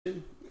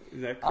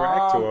that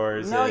correct, or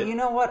is no? it? You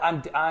know what?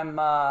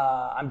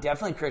 I'm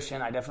definitely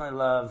Christian. I definitely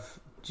love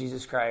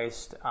Jesus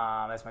Christ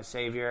as my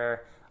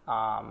Savior.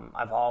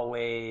 I've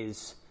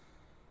always.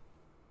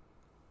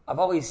 I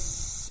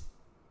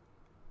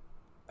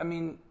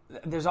mean,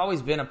 there's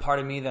always been a part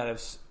of me that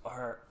is,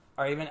 or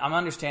even I'm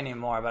understanding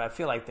more, but I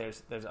feel like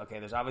there's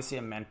obviously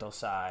a mental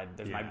side.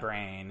 There's my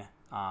brain,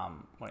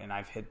 and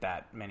I've hit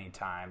that many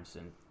times,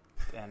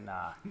 and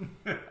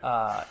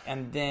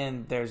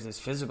then there's this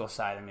physical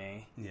side of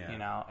me, you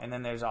know, and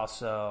then there's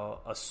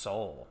also a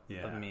soul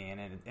of me,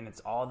 and it's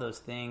all those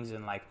things.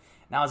 And like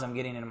now, as I'm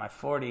getting into my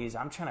 40s,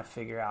 I'm trying to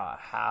figure out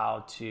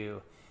how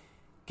to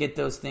get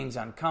those things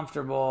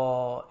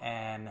uncomfortable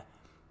and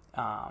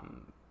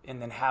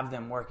then have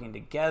them working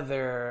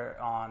together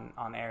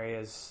on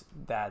areas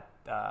that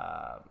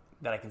I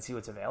can see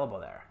what's available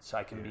there, so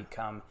I can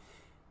become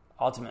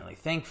ultimately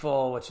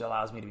thankful, which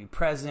allows me to be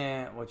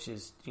present, which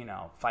is, you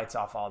know, fights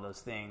off all those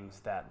things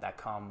that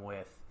come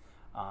with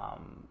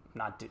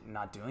not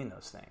doing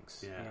those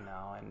things, you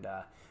know, and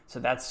so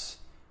that's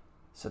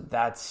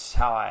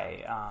how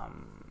I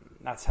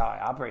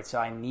operate. So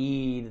I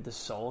need the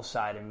soul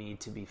side of me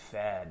to be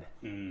fed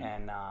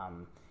and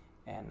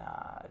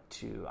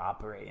to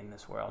operate in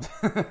this world.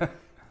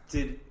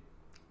 Do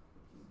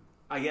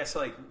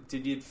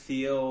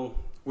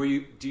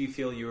you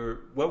feel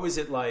what was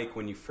it like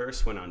when you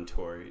first went on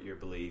tour, your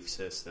belief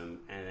system,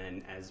 and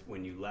then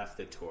when you left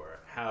the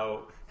tour,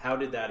 how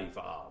did that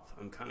evolve?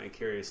 I'm kind of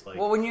curious. Like,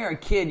 well, when you're a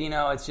kid, you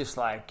know, it's just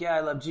like, yeah,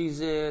 I love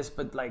Jesus,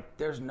 but like,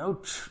 there's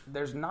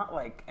not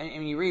like, I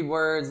mean, you read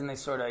words and they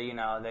sort of, you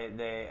know,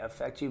 they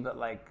affect you, but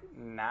like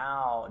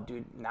now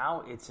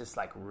it's just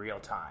like real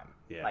time.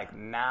 Yeah. Like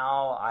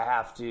now I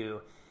have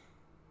to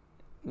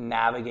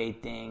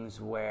navigate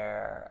things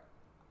where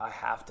I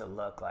have to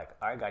look like,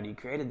 all right, God, you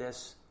created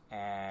this.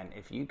 And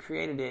if you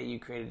created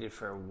it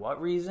for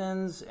what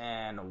reasons?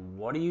 And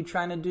what are you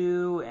trying to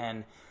do?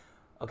 And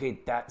okay,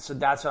 that's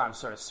what I'm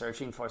sort of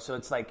searching for. So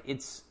it's like,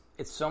 it's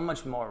so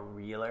much more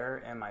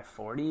realer in my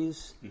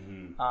 40s,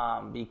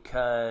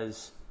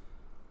 because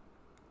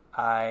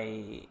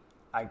I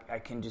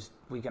can just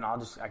go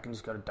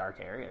to dark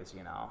areas,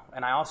 you know,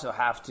 and I also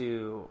have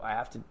to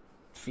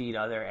feed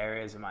other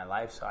areas in my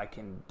life so I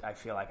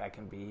feel like I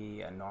can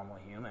be a normal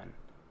human,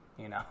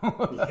 you know?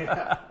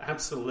 Yeah,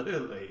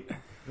 absolutely.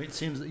 It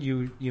seems that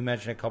you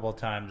mentioned a couple of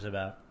times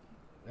about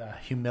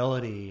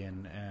humility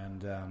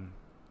and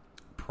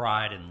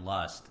pride and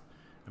lust.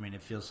 I mean,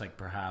 it feels like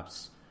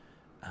perhaps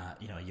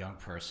you know, a young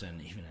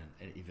person, even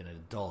an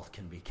adult,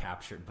 can be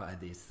captured by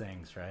these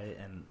things, right?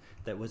 And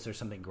was there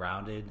something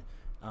grounded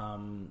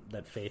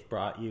that faith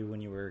brought you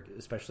when you were,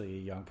 especially a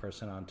young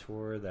person on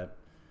tour, that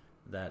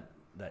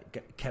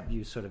kept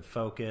you sort of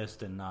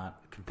focused and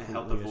not completely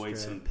help avoid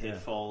some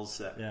pitfalls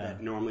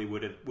that normally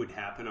would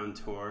happen on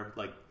tour?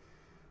 Like,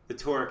 the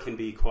tour can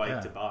be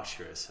quite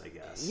debaucherous, I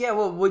guess. Yeah,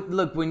 well,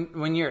 look,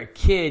 when you're a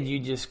kid, you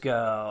just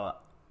go,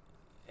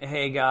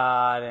 hey,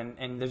 God,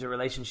 and there's a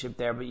relationship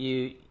there, but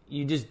you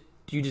just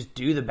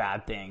do the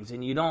bad things,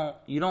 and you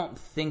don't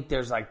think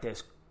there's like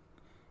this.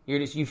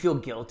 You feel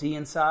guilty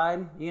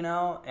inside, you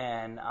know,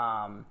 and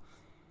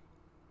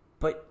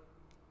but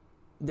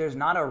there's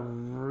not a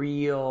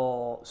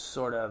real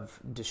sort of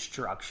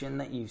destruction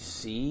that you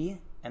see.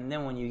 And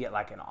then when you get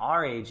like in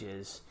our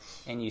ages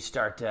and you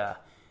start to,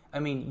 I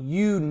mean,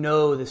 you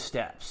know the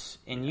steps,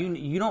 and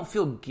you don't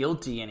feel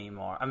guilty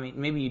anymore. I mean,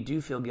 maybe you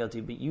do feel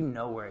guilty, but you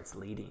know where it's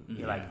leading.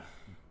 You're like,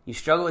 you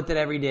struggle with it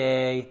every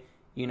day.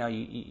 You know,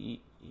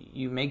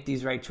 you make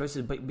these right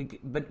choices,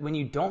 but when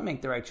you don't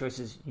make the right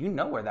choices, you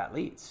know where that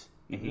leads,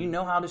 and you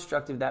know how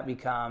destructive that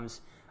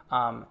becomes.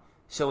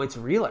 So it's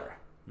realer.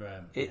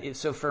 Right.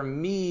 So for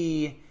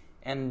me,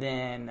 and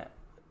then,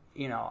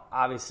 you know,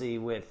 obviously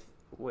with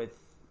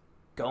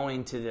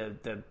going to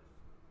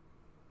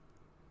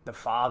the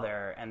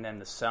Father and then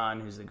the Son,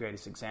 who's the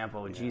greatest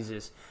example with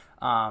Jesus,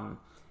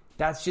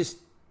 that's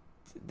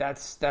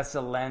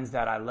the lens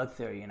that I look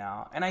through, you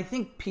know. And I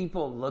think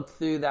people look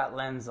through that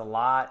lens a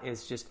lot.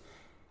 It's just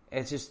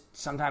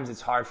sometimes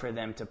it's hard for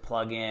them to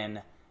plug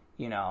in,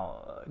 you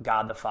know,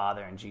 God the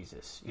Father and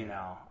Jesus, you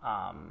know.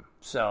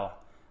 So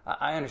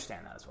I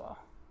understand that as well.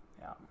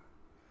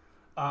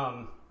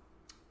 Yeah.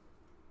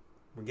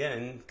 We're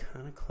getting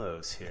kind of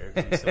close here.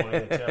 I still want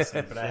to adjust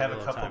it, but I have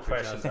a couple of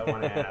questions I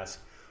want to ask.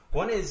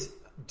 One is,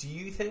 do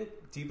you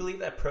believe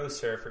that pro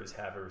surfers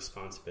have a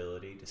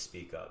responsibility to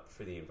speak up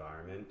for the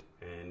environment?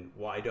 And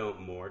why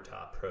don't more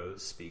top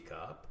pros speak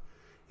up?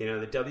 You know,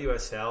 the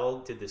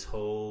WSL did this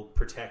whole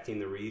protecting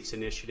the reefs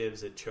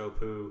initiatives at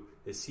Teahupoo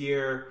this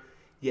year,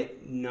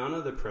 yet none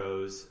of the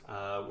pros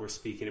were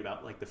speaking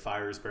about like the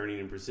fires burning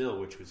in Brazil,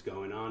 which was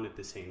going on at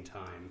the same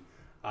time,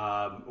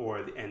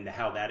 and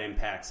how that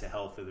impacts the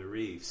health of the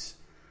reefs.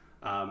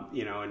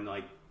 You know, and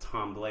like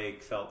Tom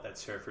Blake felt that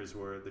surfers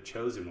were the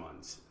chosen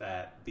ones,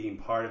 that being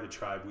part of the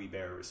tribe, we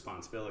bear a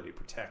responsibility to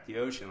protect the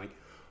ocean. Like,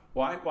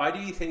 why do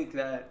you think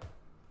that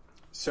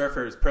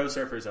pro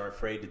surfers are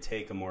afraid to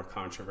take a more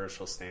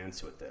controversial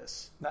stance with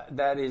this?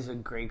 That is a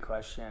great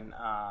question,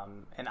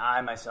 and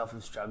I myself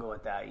have struggled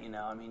with that.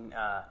 I mean,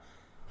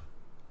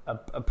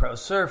 a pro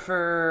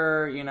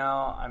surfer.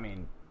 I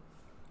mean,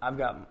 I've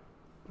got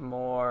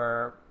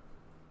more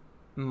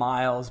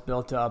miles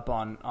built up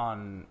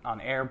on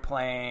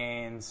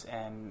airplanes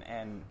and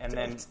then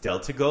it's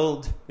Delta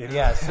Gold.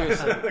 Yeah,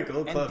 seriously. The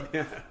Gold Club.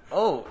 Yeah.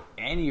 Oh,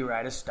 and you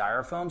ride a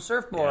styrofoam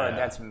surfboard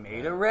that's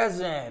made of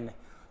resin.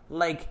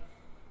 Like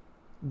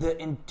the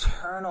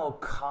internal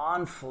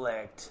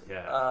conflict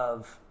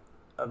of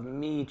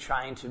me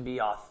trying to be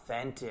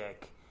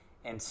authentic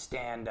and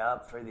stand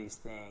up for these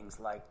things.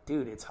 Like,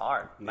 dude, it's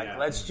hard. Like,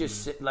 let's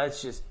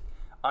just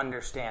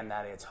understand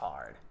that it's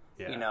hard.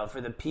 Yeah.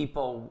 For the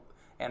people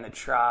and the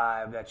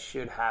tribe that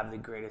should have the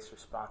greatest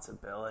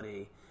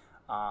responsibility,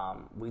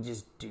 we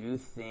just do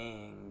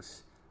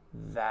things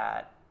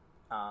that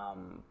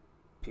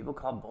people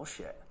call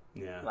bullshit.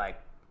 Yeah.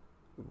 Like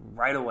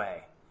right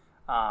away.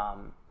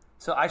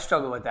 So I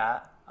struggle with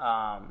that.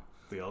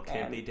 We all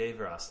can't be Dave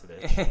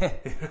Rostovich.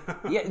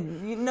 Yeah,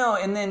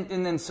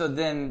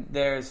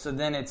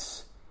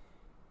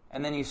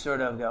 and then you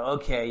sort of go,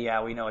 okay,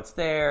 yeah, we know it's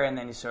there, and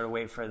then you sort of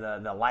wait for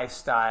the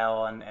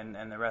lifestyle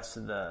and the rest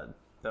of the.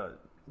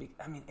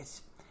 I mean,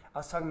 I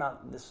was talking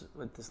about this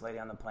with this lady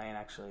on the plane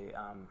actually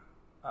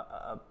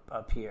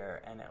up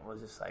here, and it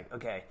was just like,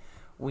 okay,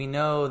 we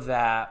know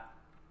that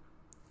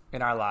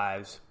in our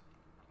lives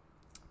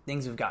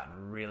things have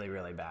gotten really,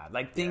 really bad.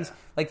 Like things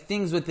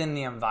within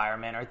the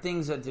environment, or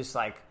things that just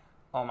like,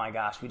 oh my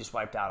gosh, we just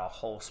wiped out a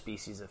whole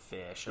species of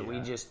fish, or we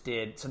just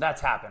did. So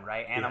that's happened,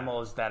 right?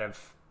 Animals that have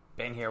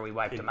been here, we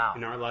wiped them out.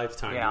 In our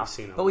lifetime, we've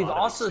seen but we've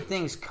also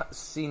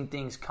seen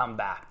things come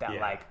back that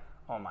like,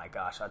 oh my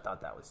gosh, I thought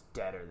that was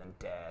deader than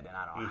dead, and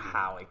I don't know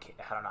I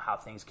don't know how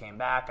things came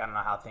back. I don't know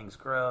how things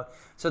grow.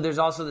 So there's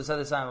also this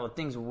other side of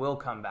things will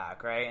come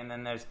back, right? And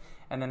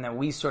then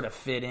we sort of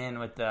fit in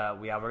with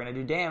we're going to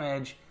do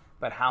damage,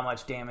 but how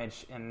much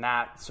damage in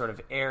that sort of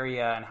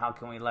area, and how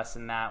can we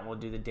lessen that? We'll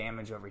do the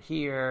damage over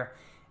here,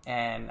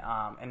 and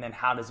then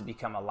how does it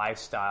become a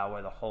lifestyle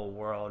where the whole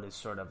world is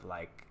sort of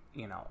like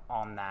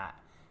on that.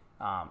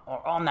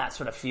 Or on that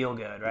sort of feel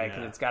good, right?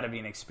 Because it's got to be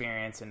an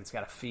experience, and it's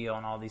got to feel,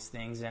 and all these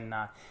things. And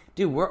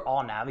dude, we're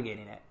all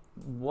navigating it.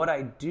 What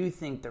I do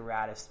think the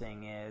raddest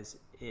thing is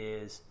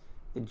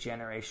the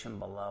generation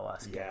below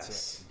us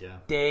gets it. Yeah,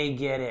 they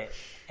get it,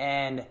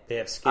 and they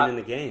have skin in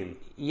the game.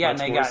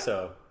 Yeah,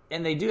 so.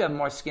 And they do have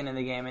more skin in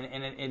the game,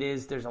 and it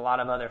is. There's a lot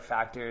of other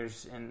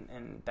factors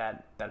and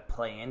that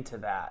play into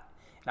that.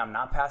 And I'm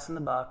not passing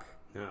the buck.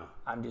 No,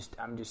 I'm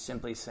just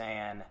simply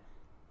saying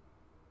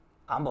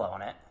I'm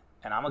blowing it.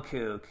 And I'm a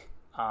kook,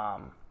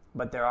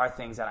 but there are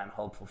things that I'm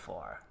hopeful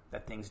for,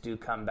 that things do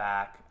come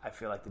back. I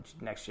feel like the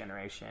next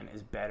generation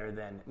is better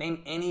than...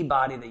 Name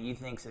anybody that you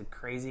think's a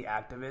crazy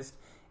activist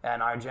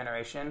in our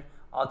generation.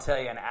 I'll tell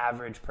you an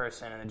average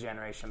person in the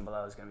generation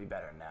below is going to be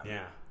better than them.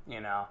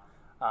 Yeah.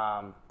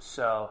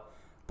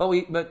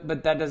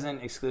 But that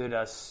doesn't exclude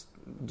us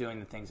doing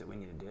the things that we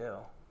need to do.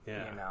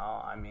 Yeah.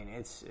 I mean,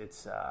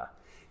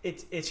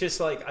 It's just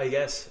like, I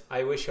guess,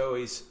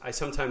 I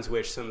sometimes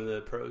wish some of the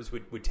pros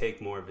would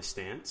take more of a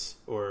stance.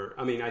 Or,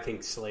 I mean, I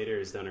think Slater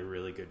has done a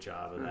really good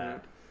job of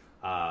that.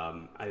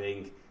 I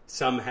think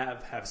some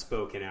have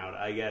spoken out.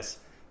 I guess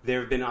there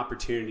have been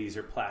opportunities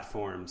or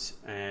platforms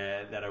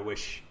that I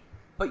wish...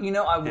 But,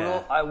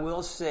 I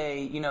will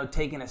say,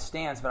 taking a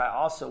stance, but I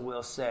also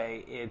will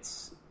say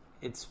it's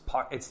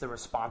the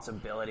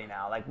responsibility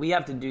now. Like, we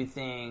have to do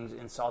things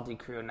in Salty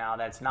Crew now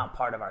that's not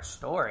part of our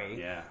story.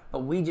 Yeah. But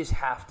we just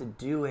have to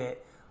do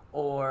it,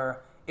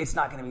 or it's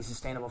not going to be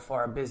sustainable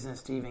for our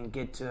business to even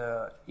get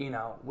to,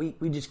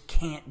 we just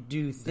can't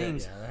do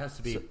things. Yeah, there has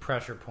to be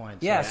pressure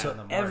points. Yeah, so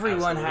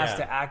everyone has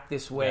to act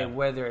this way,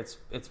 whether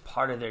it's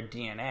part of their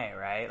DNA,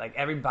 right? Like,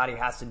 everybody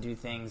has to do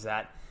things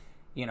that,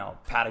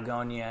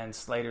 Patagonia and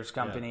Slater's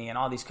company and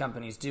all these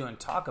companies do and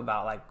talk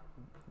about. Like,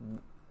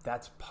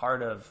 that's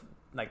part of,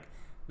 like,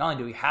 not only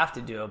do we have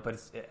to do it,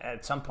 but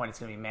at some point it's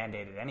going to be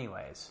mandated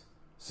anyways.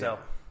 So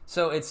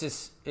it's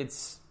just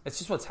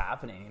what's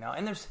happening,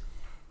 And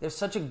there's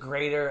such a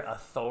greater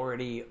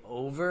authority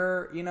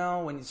over,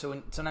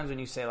 sometimes when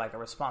you say like a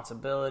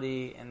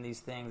responsibility and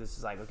these things, it's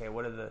just like, okay,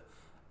 what is the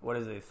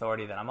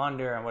authority that I'm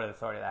under, and what is the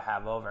authority that I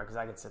have over? Because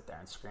I could sit there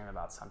and scream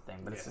about something,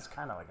 but it's just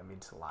kind of like,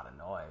 just a lot of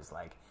noise.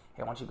 Like,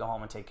 hey, why don't you go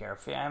home and take care of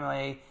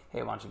family?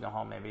 Hey, why don't you go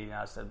home maybe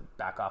to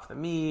back off the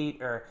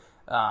meat, or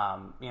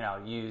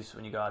use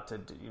when you go out to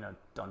don't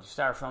you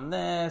styrofoam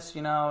this,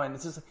 and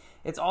it's just,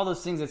 it's all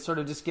those things that sort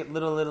of just get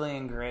literally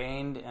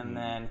ingrained, and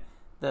then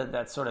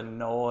that sort of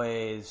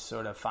noise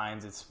sort of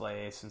finds its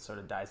place and sort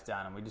of dies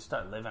down, and we just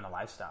start living a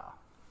lifestyle.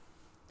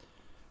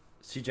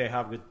 CJ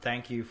Hobgood,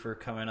 thank you for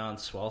coming on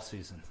Swell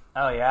Season.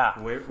 Oh yeah.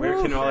 Where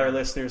can all our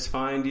listeners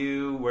find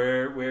you?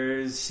 Where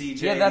is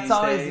CJ? Yeah, that's these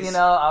always days?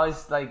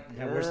 Always like.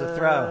 Where's the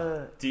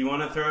throw? Do you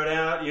want to throw it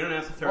out? You don't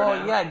have to throw it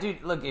out. Oh yeah,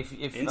 dude. Look, if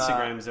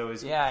Instagram is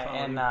always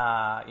and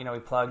we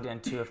plugged in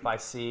Teahupoo by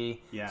Sea.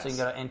 Yes. So you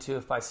can go to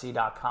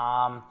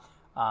intohupbyc.com.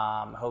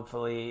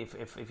 Hopefully,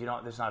 if you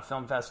don't, there's not a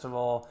film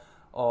festival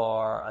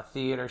or a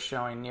theater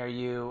showing near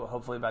you.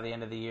 Hopefully, by the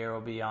end of the year,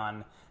 we'll be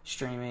on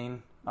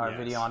streaming or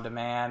video on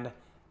demand,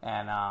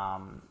 and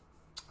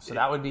so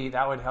that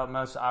would help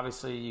most.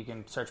 Obviously, you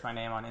can search my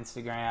name on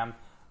Instagram.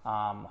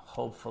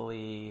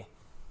 Hopefully,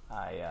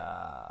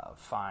 I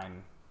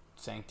find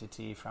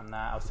sanctity from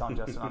that. I was telling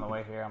Justin on the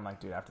way here, I'm like,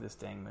 dude, after this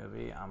dang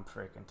movie, I'm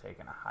freaking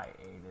taking a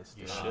hiatus.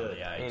 Dude. You should.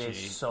 It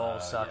is soul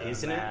sucking,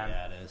 isn't it? Man.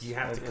 Yeah, it is. You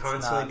have to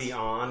constantly be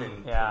on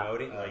and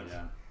promoting.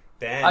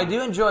 Ben, I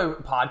do enjoy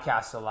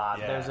podcasts a lot.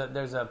 Yeah.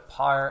 There's a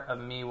part of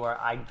me where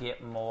I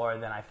get more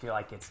than I feel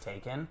like it's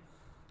taken.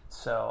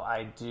 So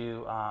I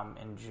do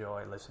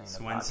enjoy listening to podcasts.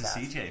 So when's the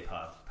CJ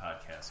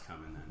podcast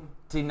coming then?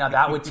 See, now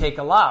that would take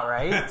a lot,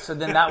 right? So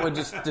then that would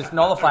just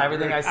nullify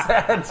everything I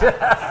said.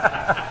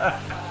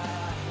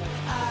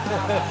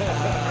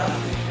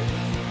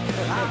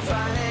 I'm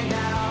finding